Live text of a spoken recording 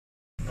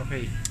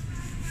Okay.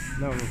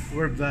 No,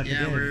 we're back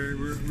Yeah, again.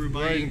 we're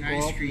buying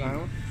ice Coop cream.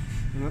 now.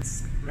 And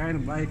let's kind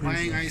of buy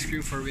Buying ice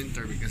cream for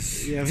winter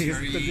because yeah, it's because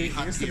very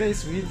hot here.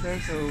 today's winter,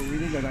 so we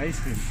need an ice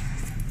cream.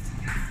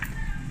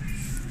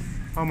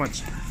 How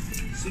much?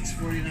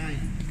 $6.49.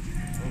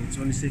 Oh, it's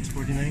only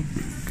 $6.49.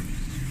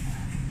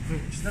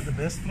 Is that the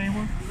best flavor?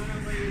 I'm gonna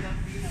buy you that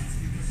peanuts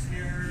because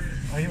they're...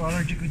 Are you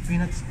allergic with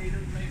peanuts? They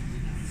don't like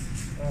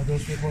peanuts.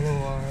 Those people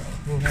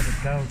who have a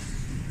gout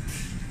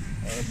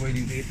are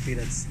avoiding to eat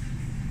peanuts.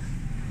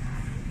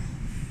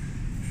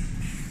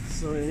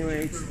 So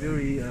anyway, it's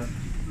very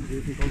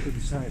difficult to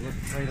decide what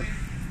kind of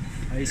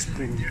ice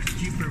cream. They're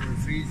cheaper for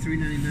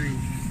 $3.99.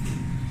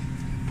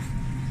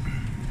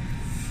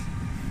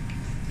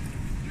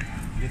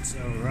 It's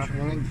a rock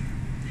one.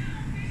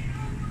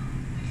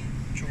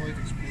 Chocolate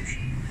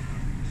explosion.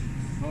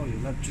 Oh, you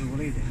love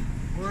chocolate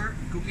eh? Or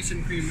cookies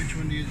and cream. Which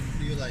one do you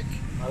like?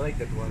 I like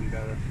that one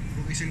better.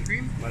 Cookies and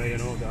cream? But I don't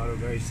know the other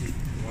guys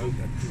want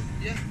that too.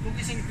 Yeah,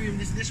 cookies and cream.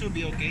 This will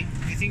be okay.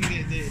 I think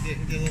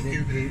they'll okay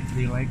with it.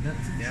 They like that?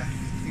 Yeah, I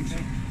think so.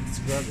 Let's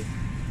grab it.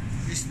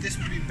 This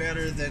would be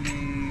better than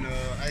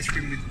ice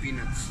cream with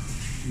peanuts.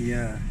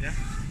 Yeah. Yeah.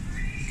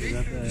 So Okay.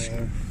 that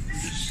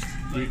Just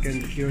you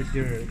can cure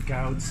your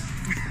gouts.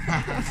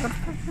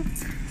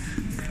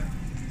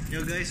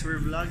 Yo guys, we're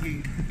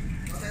vlogging.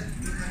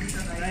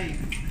 Hi.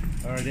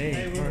 Are they?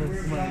 Hey, For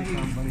we're my vlogging.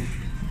 company.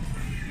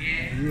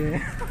 Yeah.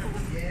 Yeah.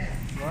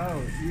 Wow,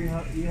 you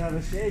have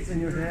a shades on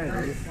your head.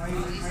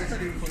 Buying ice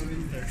cream for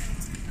winter.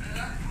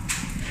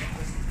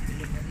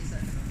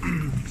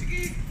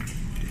 Sige.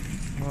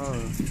 Wow.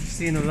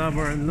 Sino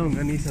lover and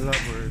Longanisa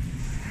lover.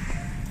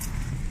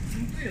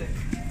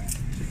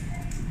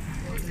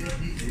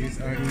 Here's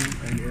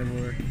Arnie and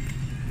Edward.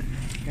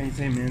 Can you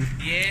say man?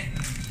 Yeah.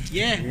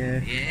 Yeah.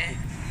 Yeah. Yeah.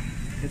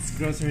 It's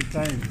grocery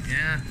time.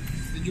 Yeah.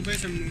 Did you buy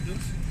some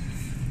noodles?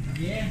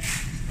 Yeah.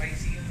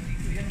 Spicy yung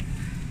dito yan.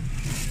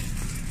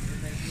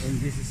 And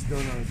this is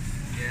Donald.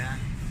 Yeah.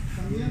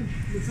 Samyang.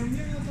 May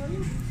samyang na tayo.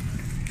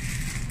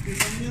 May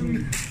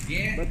samyang.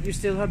 Yeah. But you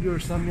still have your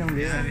samyang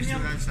there. Yeah, we still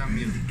have some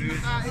meal.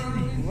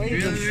 Why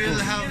you don't We'll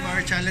cook? have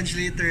our challenge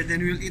later,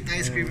 then we'll eat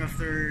ice cream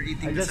after I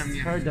eating the just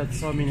samyang. heard that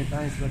so many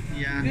times, but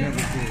Yeah. never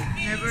do.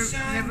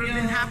 Never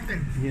been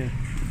happen. Yeah.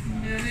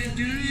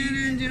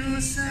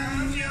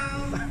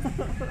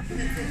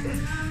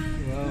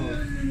 Wow.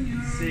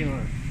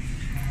 Singer.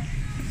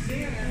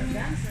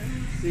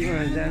 Singer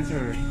and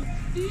dancer.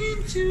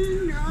 These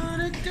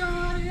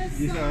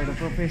are the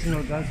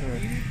professional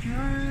dancers.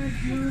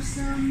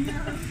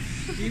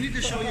 You need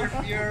to show your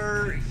goat.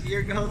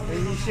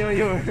 Can you show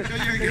your Show your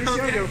can you goat.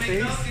 show your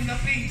face? In the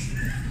face.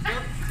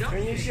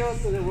 Can you show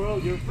to the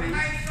world your face?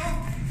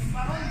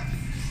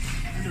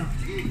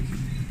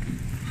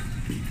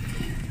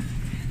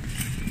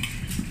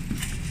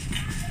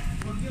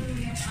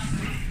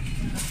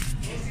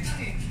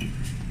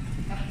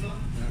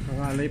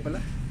 Nakakalay pala.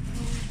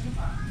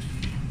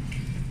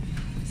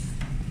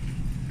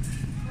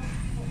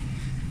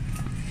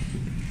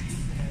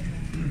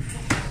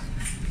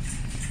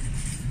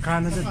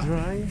 Canada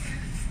Dry.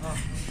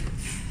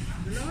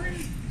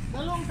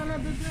 Dalawang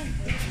Canada Dry.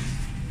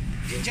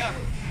 Ginger.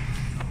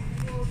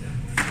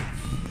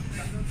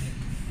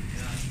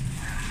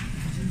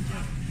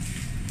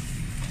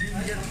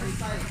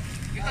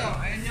 Ito,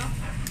 ayan nyo.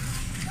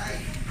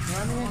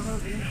 Marami nga sa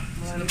atin.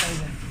 Marami tayo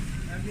dyan.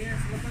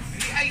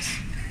 Ice.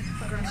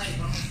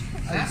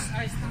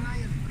 Ice na nga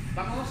yun.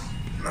 Bangos.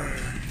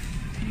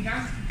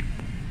 Higang.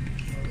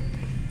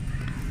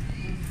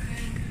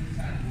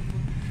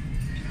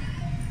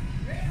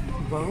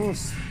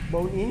 Bangus.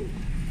 Bone in?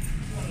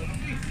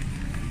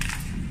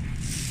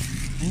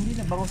 Ay, hindi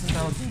na bangus ang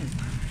tawag dyan.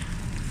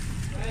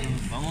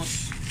 Bangos.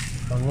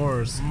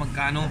 Bangors.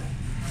 Magkano?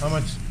 How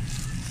much?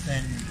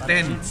 10.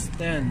 It's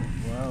 10.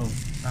 Wow.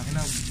 Akin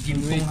na, When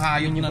gimpong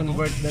hayop you na to.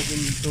 convert that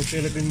into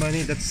Philippine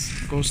money, that's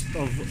cost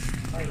of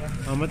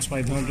how much?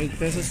 500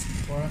 pesos?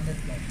 400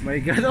 plus. My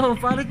God, oh,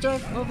 para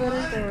check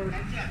operator.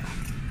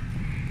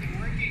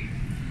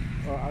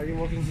 Oh, are you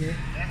working here?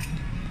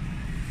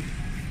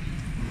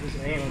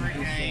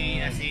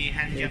 Si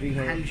maybe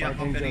her hand job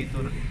part-time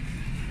operator.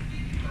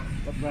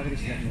 What bracket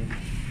is that, man?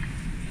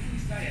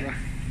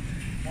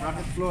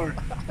 Rocket floor.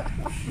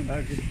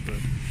 Bracket floor.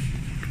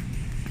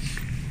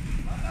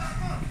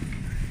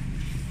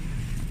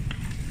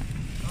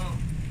 Oh,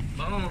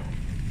 bango.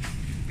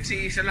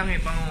 Kasi isa lang eh,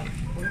 bango.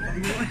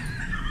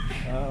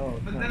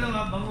 Oo. Pag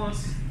dalawa,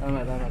 bangos.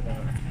 Tama. Meron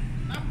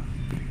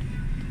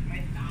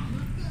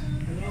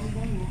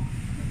kong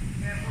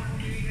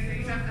bibigyan ng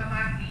isang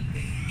kamati.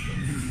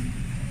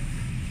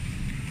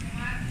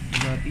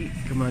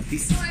 Kamati.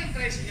 Ano yung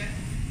price niya?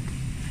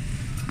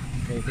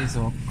 Okay,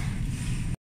 so